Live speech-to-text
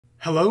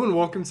Hello and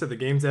welcome to the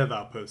GameDev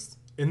Outpost.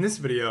 In this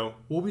video,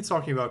 we'll be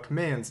talking about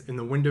commands in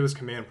the Windows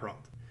command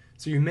prompt.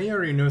 So you may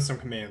already know some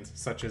commands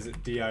such as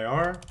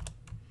dir,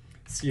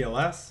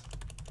 cls,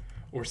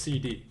 or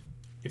cd.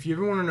 If you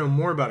ever want to know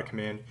more about a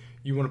command,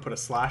 you want to put a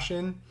slash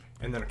in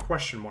and then a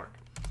question mark.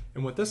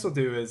 And what this will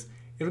do is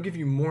it'll give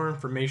you more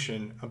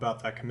information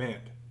about that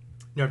command.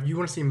 Now if you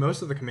want to see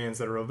most of the commands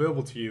that are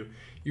available to you,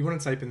 you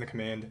want to type in the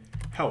command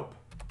help.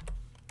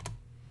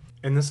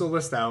 And this will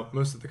list out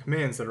most of the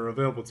commands that are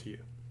available to you.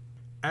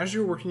 As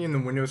you're working in the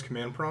Windows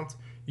command prompt,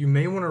 you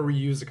may want to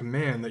reuse a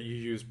command that you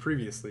used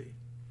previously.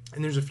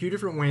 And there's a few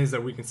different ways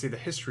that we can see the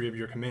history of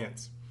your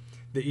commands.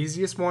 The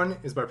easiest one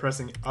is by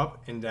pressing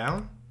up and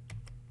down.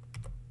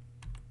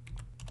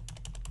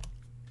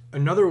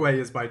 Another way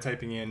is by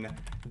typing in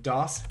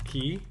DOS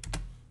key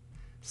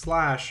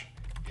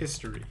 /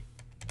 history.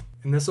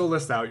 And this will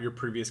list out your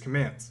previous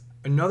commands.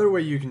 Another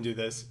way you can do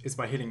this is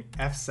by hitting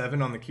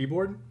F7 on the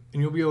keyboard,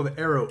 and you'll be able to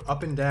arrow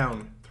up and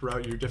down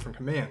throughout your different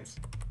commands.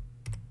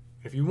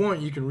 If you want,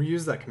 you can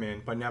reuse that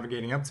command by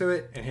navigating up to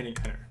it and hitting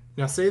enter.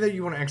 Now say that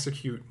you want to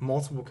execute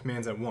multiple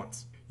commands at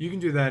once. You can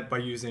do that by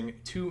using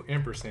two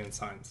ampersand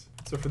signs.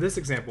 So for this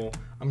example,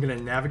 I'm going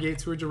to navigate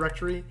to a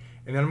directory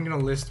and then I'm going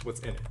to list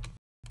what's in it.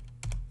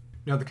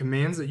 Now the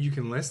commands that you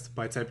can list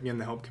by typing in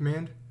the help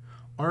command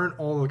aren't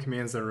all the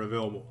commands that are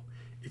available.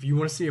 If you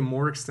want to see a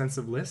more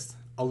extensive list,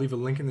 I'll leave a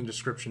link in the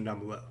description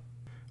down below.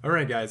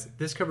 Alright guys,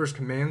 this covers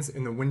commands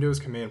in the Windows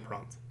command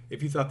prompt.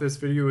 If you thought this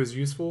video was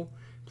useful,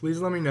 please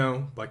let me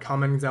know by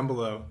commenting down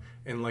below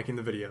and liking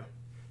the video.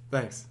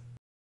 Thanks.